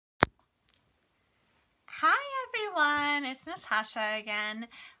everyone, it's Natasha again.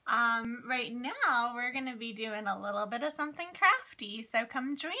 Right now we're going to be doing a little bit of something crafty, so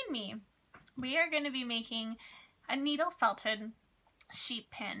come join me. We are going to be making a needle felted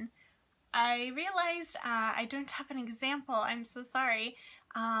sheep pin. I realized I don't have an example, I'm so sorry.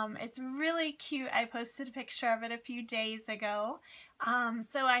 It's really cute. I posted a picture of it a few days ago,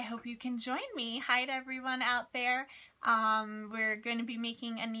 so I hope you can join me. Hi to everyone out there. We're going to be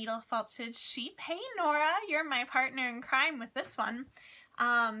making a needle felted sheep. Hey Nora, you're my partner in crime with this one.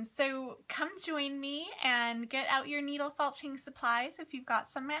 So come join me and get out your needle felting supplies if you've got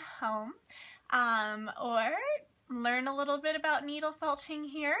some at home, or learn a little bit about needle felting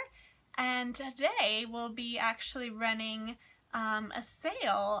here. And today we'll be actually running a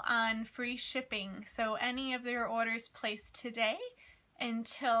sale on free shipping. So any of your orders placed today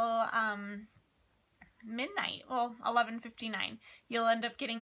until midnight, well, 11:59, you'll end up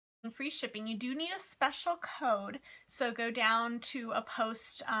getting free shipping. You do need a special code, so go down to a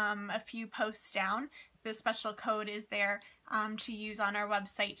post, a few posts down. The special code is there to use on our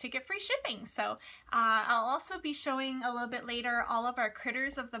website to get free shipping. So I'll also be showing a little bit later all of our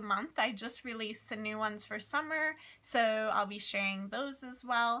critters of the month. I just released the new ones for summer, so I'll be sharing those as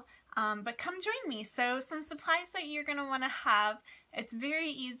well. But come join me. So some supplies that you're going to want to have. It's very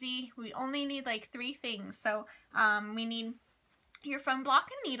easy. We only need like 3 things. So we need your foam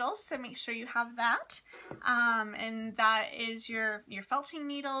block and needles, so make sure you have that. And that is your felting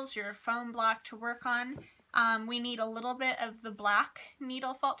needles, your foam block to work on. We need a little bit of the black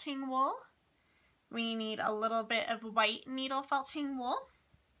needle felting wool. We need a little bit of white needle felting wool.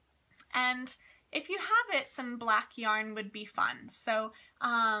 And if you have it, some black yarn would be fun. So,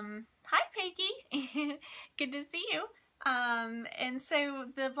 hi Peggy, good to see you. And so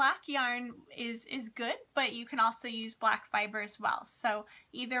the black yarn is good, but you can also use black fiber as well. So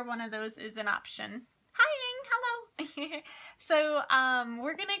either one of those is an option. Hi, hello. So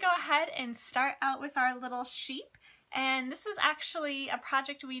we're gonna go ahead and start out with our little sheep. And this was actually a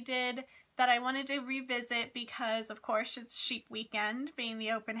project we did that I wanted to revisit because, of course, it's sheep weekend, being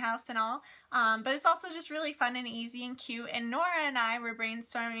the open house and all. But it's also just really fun and easy and cute. And Nora and I were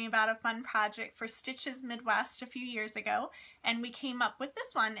brainstorming about a fun project for Stitches Midwest a few years ago, and we came up with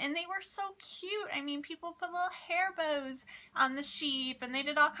this one. And they were so cute. I mean, people put little hair bows on the sheep, and they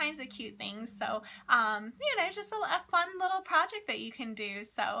did all kinds of cute things. So, you know, just a fun little project that you can do.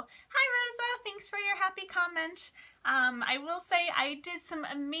 So, hi Rosa, thanks for your happy comment. I will say I did some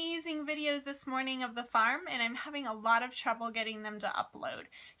amazing videos this morning of the farm, and I'm having a lot of trouble getting them to upload.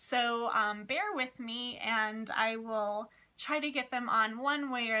 So bear with me, and I will try to get them on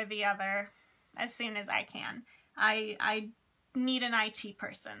one way or the other as soon as I can. I need an IT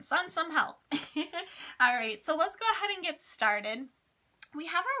person, so some help. Alright, so let's go ahead and get started. We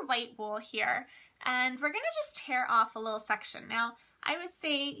have our white wool here, and we're going to just tear off a little section. Now, I would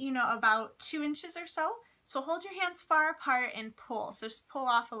say, you know, about 2 inches or so. So hold your hands far apart and pull. So just pull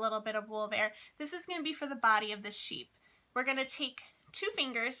off a little bit of wool there. This is going to be for the body of the sheep. We're going to take 2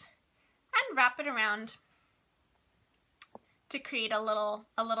 fingers and wrap it around to create a little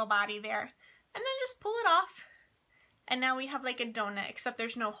body there. And then just pull it off. And now we have like a donut, except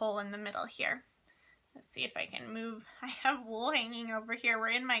there's no hole in the middle here. Let's see if I can move. I have wool hanging over here.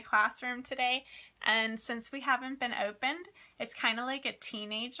 We're in my classroom today, and since we haven't been opened, it's kind of like a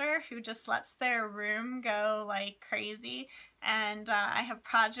teenager who just lets their room go like crazy. And I have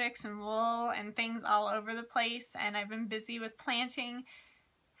projects and wool and things all over the place, and I've been busy with planting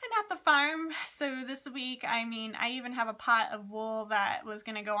and at the farm. So this week, I mean, I even have a pot of wool that was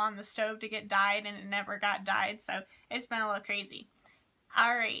going to go on the stove to get dyed, and it never got dyed, so it's been a little crazy.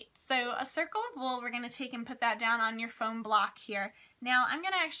 Alright, so a circle of wool, we're going to take and put that down on your foam block here. Now I'm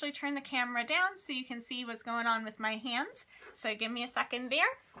going to actually turn the camera down so you can see what's going on with my hands. So give me a second there.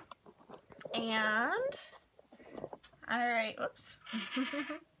 And, alright, whoops.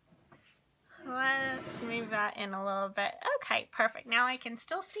 Let's move that in a little bit. Okay, perfect. Now I can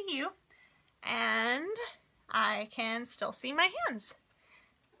still see you, and I can still see my hands.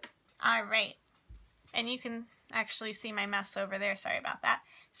 Alright, and you can actually see my mess over there, sorry about that.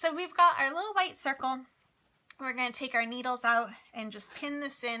 So we've got our little white circle. We're going to take our needles out and just pin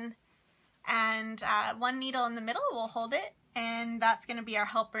this in, and 1 needle in the middle will hold it, and that's going to be our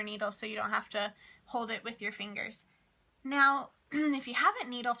helper needle, so you don't have to hold it with your fingers. Now if you haven't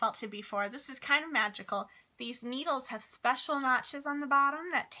needle felted before, this is kind of magical. These needles have special notches on the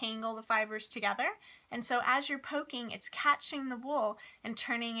bottom that tangle the fibers together, and so as you're poking, it's catching the wool and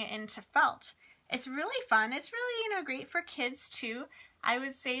turning it into felt. It's really fun. It's really, you know, great for kids too. I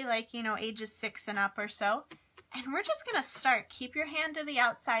would say like, you know, ages 6 and up or so. And we're just going to start. Keep your hand to the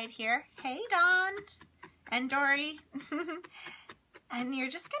outside here. Hey, Dawn. and Dory. And you're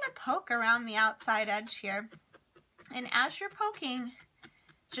just going to poke around the outside edge here. And as you're poking,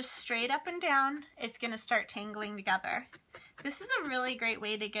 just straight up and down, it's going to start tangling together. This is a really great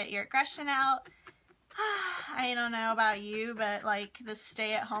way to get your aggression out. I don't know about you, but like the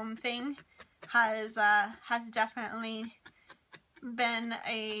stay-at-home thing has definitely been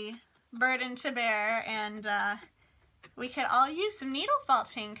a burden to bear, and we could all use some needle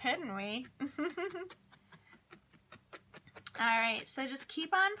felting, couldn't we? Alright, so just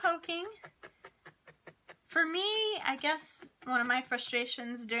keep on poking. For me, I guess one of my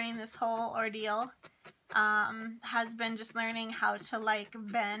frustrations during this whole ordeal has been just learning how to like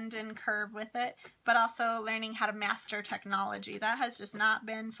bend and curve with it, but also learning how to master technology. That has just not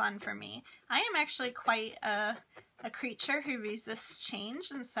been fun for me. I am actually quite a creature who resists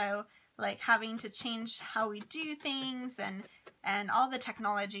change, and so like having to change how we do things and all the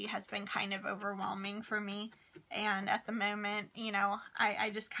technology has been kind of overwhelming for me. And at the moment, you know,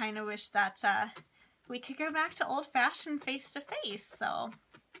 I just kind of wish that we could go back to old-fashioned face-to-face. So,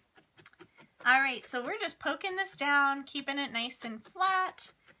 alright, so we're just poking this down, keeping it nice and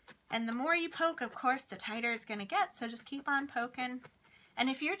flat. And the more you poke, of course, the tighter it's going to get, so just keep on poking. And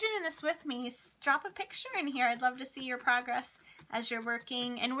if you're doing this with me, drop a picture in here. I'd love to see your progress as you're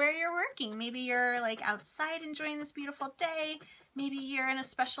working and where you're working. Maybe you're like outside enjoying this beautiful day. Maybe you're in a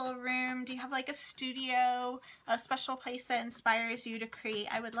special room. Do you have like a studio, a special place that inspires you to create?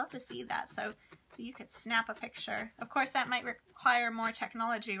 I would love to see that. So you could snap a picture. Of course, that might require more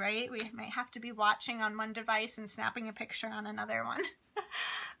technology, right? We might have to be watching on one device and snapping a picture on another one.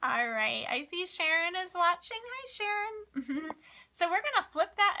 All right, I see Sharon is watching. Hi, Sharon. So we're going to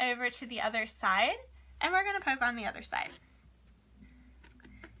flip that over to the other side, and we're going to poke on the other side.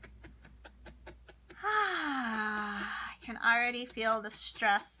 I can already feel the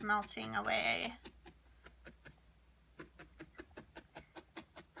stress melting away.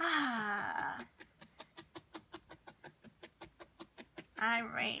 All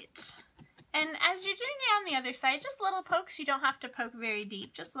right. And as you're doing it on the other side, just little pokes. You don't have to poke very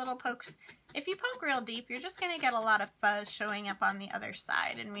deep, just little pokes. If you poke real deep, you're just going to get a lot of fuzz showing up on the other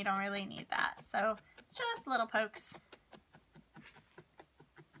side, and we don't really need that. So just little pokes.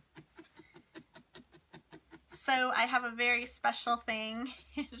 So I have a very special thing.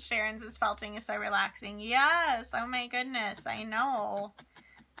 Sharon's felting is so relaxing. Yes, oh my goodness, I know.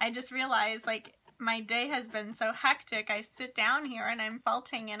 I just realized, like, my day has been so hectic. I sit down here and I'm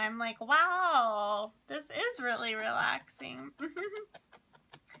felting and I'm like, wow, this is really relaxing.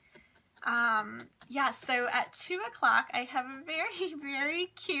 Yeah, so at 2 o'clock I have a very, very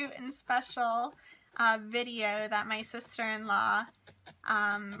cute and special video that my sister-in-law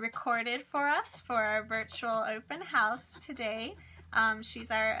recorded for us for our virtual open house today. She's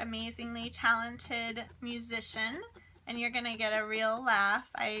our amazingly talented musician, and you're gonna get a real laugh.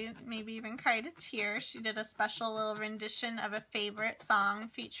 I maybe even cried a tear. She did a special little rendition of a favorite song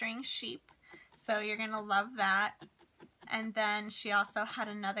featuring sheep, so you're gonna love that. And then she also had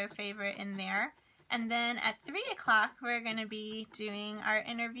another favorite in there. And then at 3 o'clock, we're going to be doing our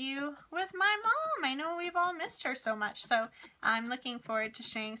interview with my mom. I know we've all missed her so much, so I'm looking forward to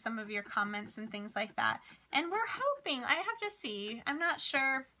sharing some of your comments and things like that. And we're hoping, I have to see, I'm not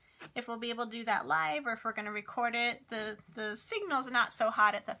sure if we'll be able to do that live or if we're going to record it. The signal's not so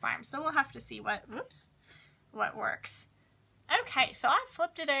hot at the farm, so we'll have to see what works. Okay, so I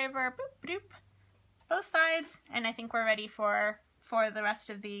flipped it over, boop, boop, both sides, and I think we're ready for the rest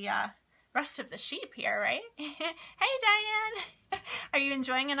of the sheep here, right? Hey, Diane! Are you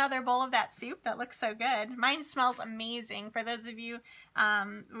enjoying another bowl of that soup? That looks so good. Mine smells amazing. For those of you,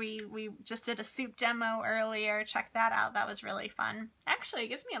 we just did a soup demo earlier. Check that out. That was really fun. Actually, it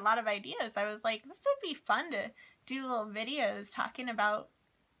gives me a lot of ideas. I was like, this would be fun to do little videos talking about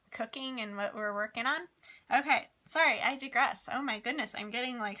cooking and what we're working on. Okay, sorry, I digress. Oh my goodness, I'm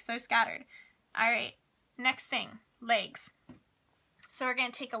getting like so scattered. All right, next thing, legs. So we're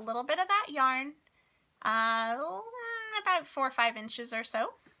going to take a little bit of that yarn, about 4 or 5 inches or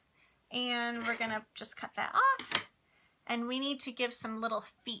so, and we're going to just cut that off. And we need to give some little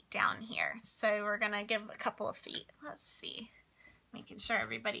feet down here. So we're going to give a couple of feet. Let's see, making sure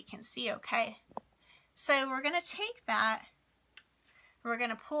everybody can see okay. So we're going to take that, we're going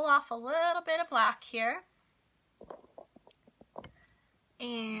to pull off a little bit of black here.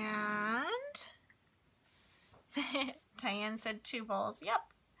 And Diane said 2 bowls. Yep,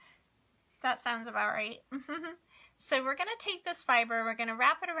 that sounds about right. So we're going to take this fiber, we're going to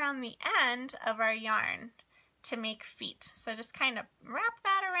wrap it around the end of our yarn to make feet. So just kind of wrap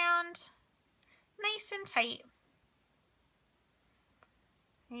that around nice and tight.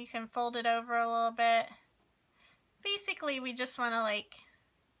 You can fold it over a little bit basically we just want to, like,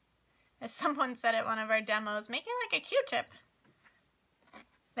 as someone said at one of our demos, make it like a Q-tip.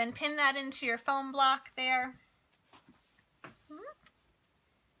 Then pin that into your foam block there.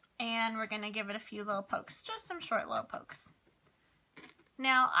 And we're going to give it a few little pokes, just some short little pokes.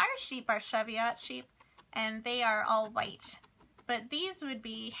 Now our sheep are Cheviot sheep, and they are all white. But these would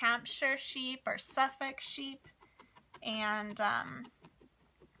be Hampshire sheep or Suffolk sheep, and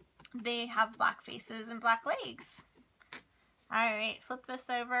they have black faces and black legs. Alright, flip this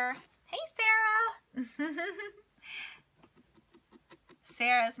over. Hey, Sarah!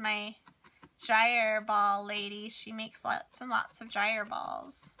 Sarah's my gyre ball lady. She makes lots and lots of gyre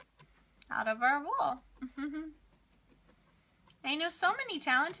balls out of our wool. I know so many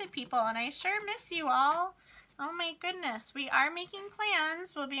talented people, and I sure miss you all. Oh my goodness. We are making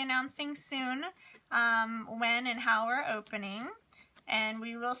plans. We'll be announcing soon when and how we're opening. And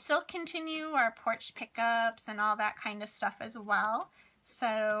we will still continue our porch pickups and all that kind of stuff as well.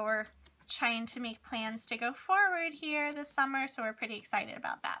 So we're trying to make plans to go forward here this summer, so we're pretty excited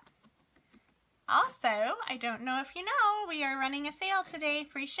about that. Also, I don't know if you know, we are running a sale today,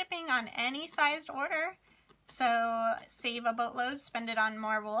 free shipping on any sized order. So save a boatload, spend it on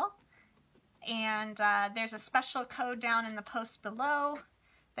more wool. And there's a special code down in the post below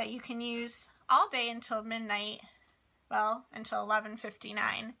that you can use all day until midnight, well, until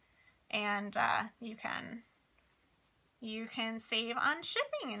 11:59, and you can save on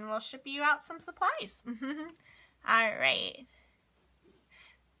shipping, and we'll ship you out some supplies. All right.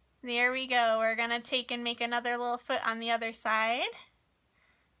 There we go. We're going to take and make another little foot on the other side.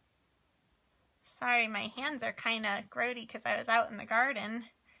 Sorry, my hands are kind of grody because I was out in the garden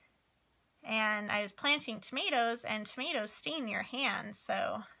and I was planting tomatoes, and tomatoes stain your hands,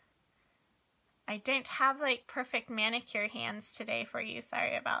 so I don't have like perfect manicure hands today for you.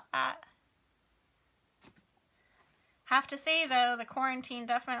 Sorry about that. Have to say though, the quarantine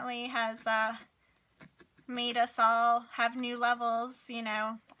definitely has made us all have new levels. You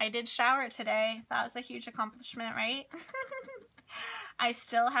know, I did shower today. That was a huge accomplishment, right? I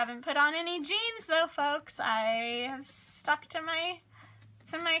still haven't put on any jeans though, folks. I have stuck to my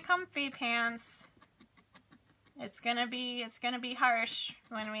comfy pants. It's gonna be harsh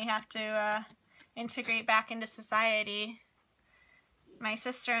when we have to integrate back into society. My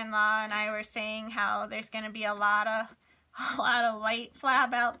sister-in-law and I were saying how there's gonna be a lot of white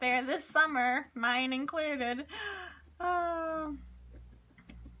flab out there this summer, mine included. Oh.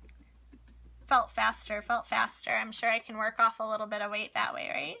 Felt faster. I'm sure I can work off a little bit of weight that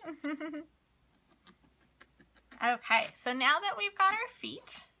way, right? Okay, so now that we've got our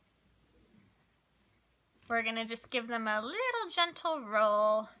feet, we're gonna just give them a little gentle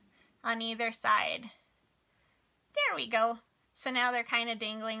roll on either side. There we go. So now they're kind of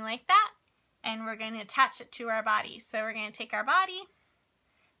dangling like that, and we're going to attach it to our body. So we're going to take our body,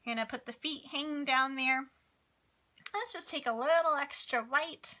 we're going to put the feet hanging down there. Let's just take a little extra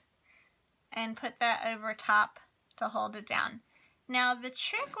white and put that over top to hold it down. Now the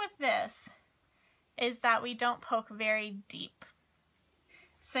trick with this is that we don't poke very deep.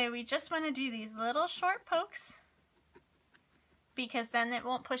 So we just want to do these little short pokes, because then it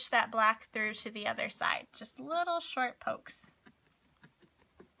won't push that black through to the other side. Just little short pokes.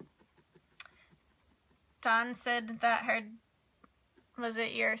 Dawn said that her, was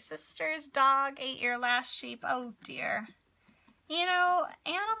it your sister's dog ate your last sheep? Oh dear. You know,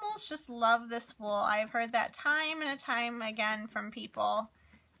 animals just love this wool. I've heard that time and time again from people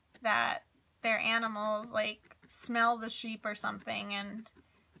that their animals like smell the sheep or something, and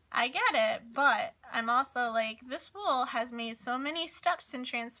I get it, but I'm also like, this wool has made so many steps in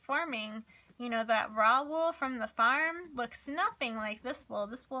transforming. You know, that raw wool from the farm looks nothing like this wool.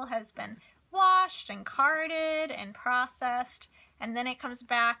 This wool has been washed and carded and processed, and then it comes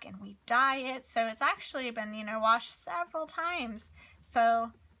back and we dye it. So it's actually been, you know, washed several times.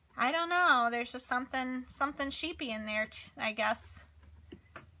 So I don't know, there's just something sheepy in there, I guess.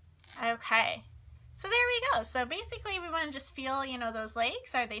 Okay. So there we go. So basically we want to just feel, you know, those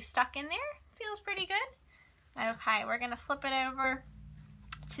legs. Are they stuck in there? Feels pretty good. Okay, we're going to flip it over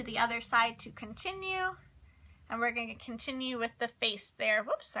to the other side to continue. And we're going to continue with the face there.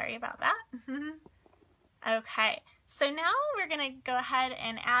 Whoops, sorry about that. Okay, so now we're going to go ahead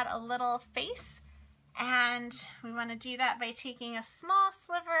and add a little face. And we want to do that by taking a small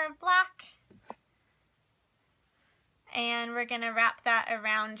sliver of black. And we're going to wrap that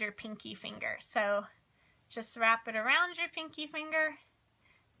around your pinky finger. So just wrap it around your pinky finger,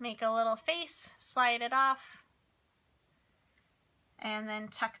 make a little face, slide it off, and then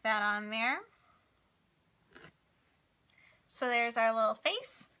tuck that on there. So there's our little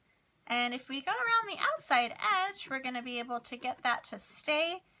face. And if we go around the outside edge, we're going to be able to get that to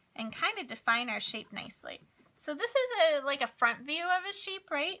stay and kind of define our shape nicely. So this is like a front view of a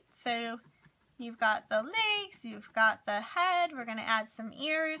sheep, right? So you've got the legs, you've got the head, we're going to add some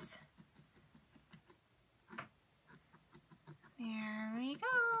ears. There we go.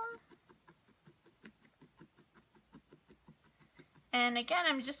 And again,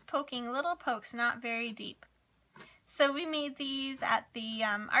 I'm just poking little pokes, not very deep. So we made these at the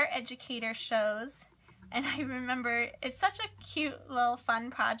art educator shows, and I remember it's such a cute little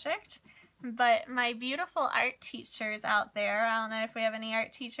fun project, but my beautiful art teachers out there, I don't know if we have any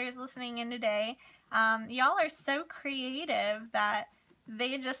art teachers listening in today, y'all are so creative that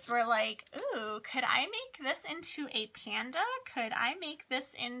they just were like, ooh, could I make this into a panda? Could I make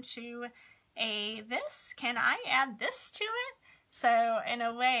this into a this? Can I add this to it? So in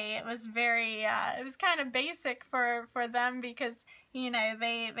a way, it was very, it was kind of basic for them because, you know,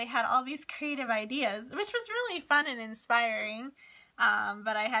 they had all these creative ideas, which was really fun and inspiring.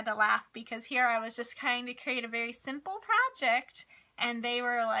 But I had to laugh because here I was just trying to create a very simple project, and they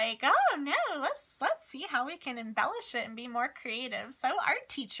were like, oh no, let's see how we can embellish it and be more creative. So art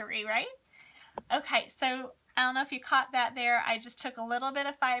teachery, right? Okay, so I don't know if you caught that there. I just took a little bit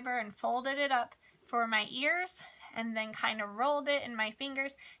of fiber and folded it up for my ears, and then kind of rolled it in my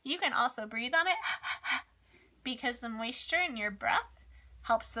fingers. You can also breathe on it because the moisture in your breath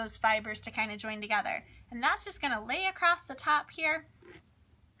helps those fibers to kind of join together. And that's just going to lay across the top here.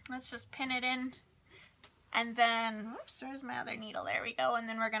 Let's just pin it in. And then, whoops, where's my other needle? There we go. And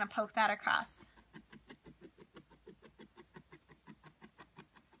then we're going to poke that across.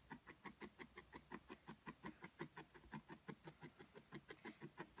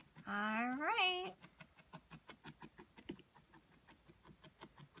 All right.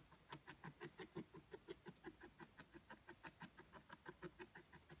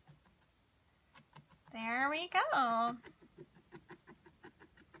 There we go.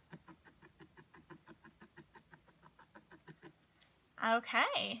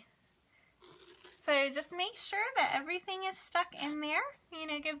 Okay. So just make sure that everything is stuck in there. You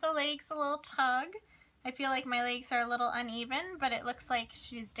know, give the legs a little tug. I feel like my legs are a little uneven, but it looks like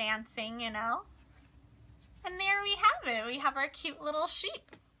she's dancing, you know. And there we have it. We have our cute little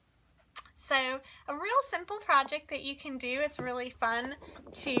sheep. So a real simple project that you can do. It's really fun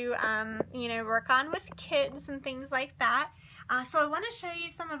to, you know, work on with kids and things like that. So I want to show you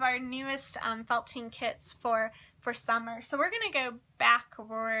some of our newest felting kits for summer. So we're going to go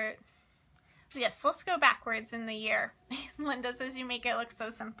backward. Yes, let's go backwards in the year. Linda says you make it look so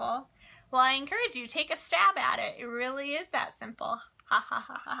simple. Well, I encourage you, take a stab at it. It really is that simple. Ha ha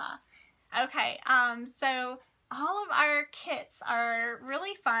ha ha ha. Okay, so all of our kits are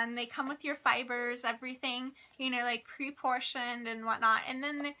really fun. They come with your fibers, everything, you know, like pre-portioned and whatnot. And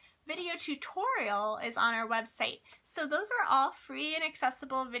then the video tutorial is on our website. So those are all free and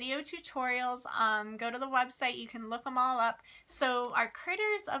accessible video tutorials. Go to the website, you can look them all up. So our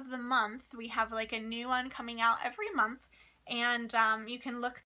Critters of the Month, we have like a new one coming out every month. And you can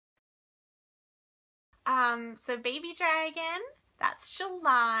look. So Baby Dragon, that's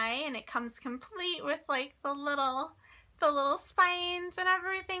July, and it comes complete with like the little spines and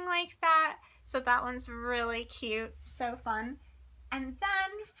everything like that. So that one's really cute, so fun. And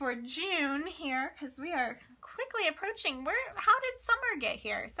then for June here, because we are quickly approaching, how did summer get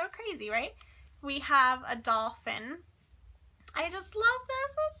here? So crazy, right? We have a dolphin. I just love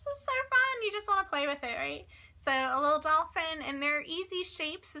this. It's just so fun. You just want to play with it, right? So a little dolphin, and they're easy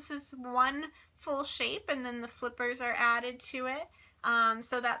shapes. This is one full shape, and then the flippers are added to it.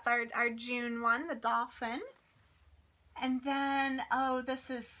 So that's our June one, the dolphin. And then, oh, this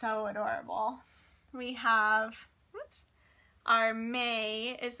is so adorable. We have, whoops, our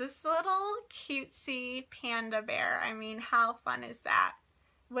May is this little cutesy panda bear. I mean, how fun is that?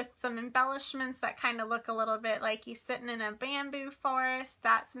 With some embellishments that kind of look a little bit like he's sitting in a bamboo forest.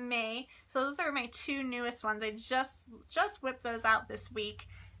 That's May. So those are my two newest ones. I just whipped those out this week.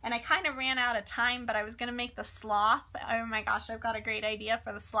 And I kind of ran out of time, but I was going to make the sloth. Oh my gosh, I've got a great idea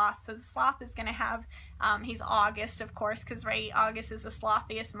for the sloth. So the sloth is going to have, he's August, of course, because right, August is the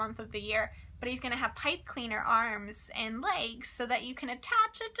slothiest month of the year. But he's going to have pipe cleaner arms and legs so that you can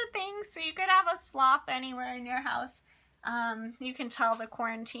attach it to things. So you could have a sloth anywhere in your house. You can tell the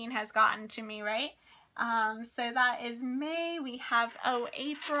quarantine has gotten to me, right? So that is May. We have, oh,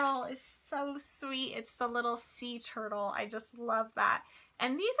 April is so sweet. It's the little sea turtle. I just love that.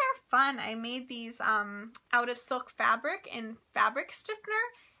 And these are fun. I made these out of silk fabric and fabric stiffener,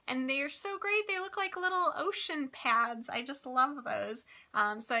 and they're so great. They look like little ocean pads. I just love those.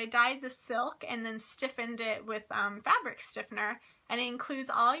 So I dyed the silk and then stiffened it with fabric stiffener, and it includes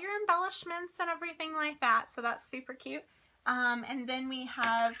all your embellishments and everything like that, so that's super cute. And then we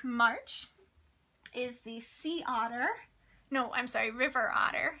have March is the sea otter. No, I'm sorry, river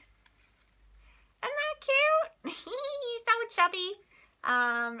otter. Isn't that cute? He's so chubby.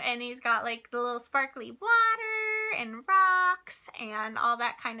 And he's got like the little sparkly water and rocks and all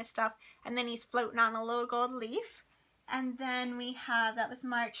that kind of stuff. And then he's floating on a little gold leaf. And then we have, that was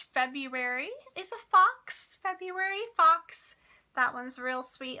March. February is a fox. February fox. That one's real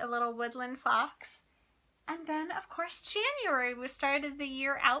sweet, a little woodland fox. And then, of course, January. We started the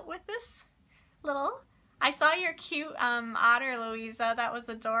year out with this little... I saw your cute otter, Louisa. That was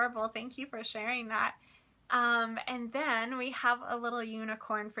adorable. Thank you for sharing that. And then we have a little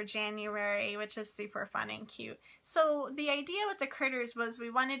unicorn for January, which is super fun and cute. So the idea with the critters was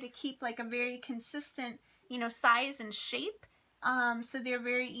we wanted to keep like a very consistent, you know, size and shape. So they're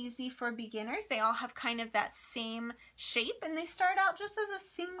very easy for beginners. They all have kind of that same shape, and they start out just as a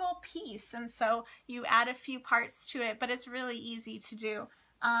single piece. And so you add a few parts to it, but it's really easy to do.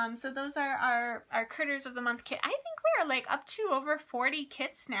 So those are our Critters of the Month kit. I think we're like up to over 40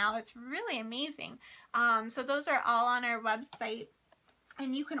 kits now. It's really amazing. So those are all on our website,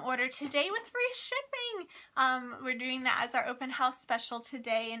 and you can order today with free shipping. We're doing that as our open house special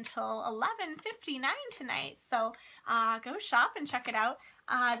today until 11:59 tonight. So go shop and check it out.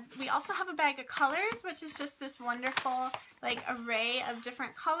 We also have a bag of colors, which is just this wonderful like array of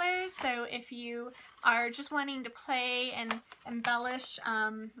different colors. So if you are just wanting to play and embellish,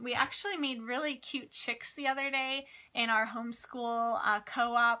 we actually made really cute chicks the other day in our homeschool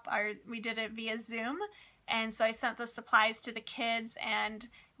co-op. We did it via Zoom, and so I sent the supplies to the kids, and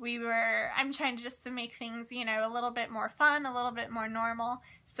I'm trying just to make things, you know, a little bit more fun, a little bit more normal.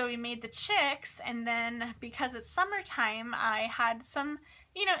 So we made the chicks, and then because it's summertime, I had some,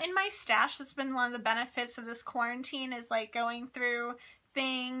 you know, in my stash. That's been one of the benefits of this quarantine, is like going through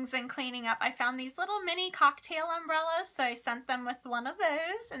things and cleaning up. I found these little mini cocktail umbrellas, so I sent them with one of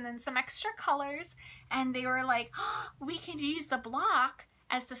those and then some extra colors, and they were like, oh, we can use the block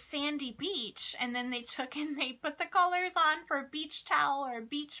as the sandy beach. And then they took and they put the colors on for a beach towel or a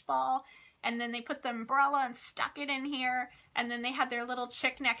beach ball, and then they put the umbrella and stuck it in here, and then they had their little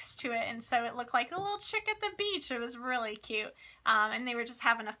chick next to it, and so it looked like a little chick at the beach. It was really cute, and they were just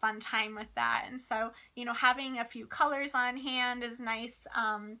having a fun time with that. And so, you know, having a few colors on hand is nice.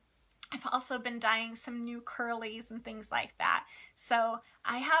 I've also been dyeing some new curlies and things like that. So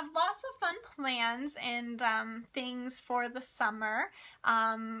I have lots of fun plans and things for the summer.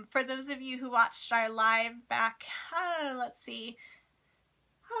 For those of you who watched our live back, let's see,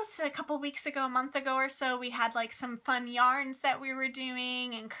 a couple weeks ago, a month ago or so, we had like some fun yarns that we were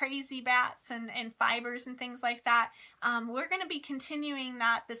doing, and crazy bats and fibers and things like that. We're going to be continuing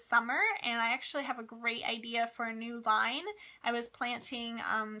that this summer, and I actually have a great idea for a new line. I was planting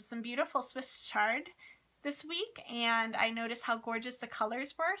some beautiful Swiss chard this week, and I noticed how gorgeous the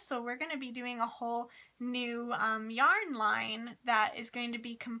colors were, so we're going to be doing a whole new yarn line that is going to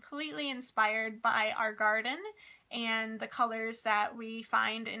be completely inspired by our garden and the colors that we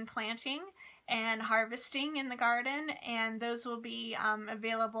find in planting and harvesting in the garden, and those will be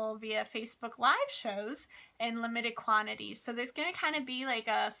available via Facebook Live shows in limited quantities. So there's going to kind of be like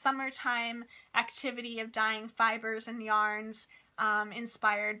a summertime activity of dyeing fibers and yarns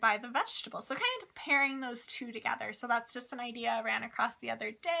inspired by the vegetables. So kind of pairing those two together. So that's just an idea I ran across the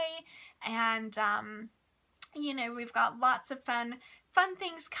other day, and you know, we've got lots of fun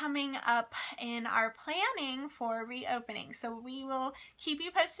things coming up in our planning for reopening. So we will keep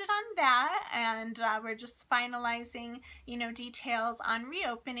you posted on that, and we're just finalizing, you know, details on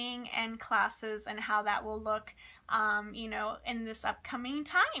reopening and classes and how that will look, you know, in this upcoming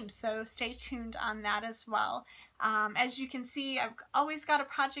time. So stay tuned on that as well. As you can see, I've always got a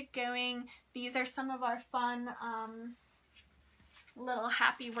project going. These are some of our fun little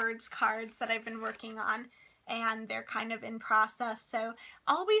happy words cards that I've been working on, and they're kind of in process. So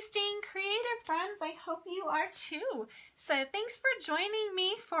always staying creative, friends. I hope you are too. So thanks for joining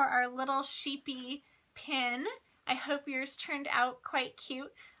me for our little sheepy pin. I hope yours turned out quite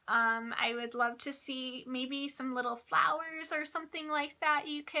cute. I would love to see maybe some little flowers or something like that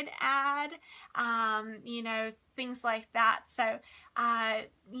you could add, you know, things like that. So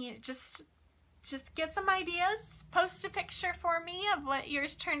you know, just get some ideas, post a picture for me of what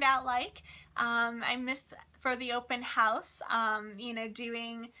yours turned out like. I miss, for the open house, you know,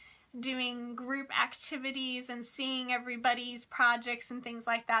 doing group activities and seeing everybody's projects and things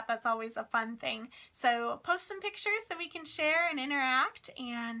like that. That's always a fun thing. So post some pictures so we can share and interact.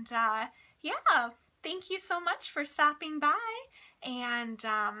 And yeah, thank you so much for stopping by. And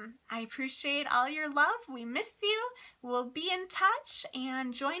I appreciate all your love. We miss you. We'll be in touch,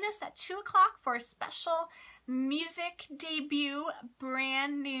 and join us at 2 o'clock for a special music debut,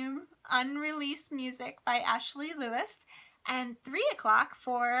 brand new unreleased music by Ashley Lewis, and 3 o'clock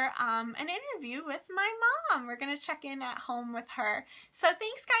for an interview with my mom. We're going to check in at home with her. So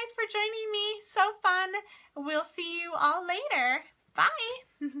thanks guys for joining me. So fun. We'll see you all later. Bye.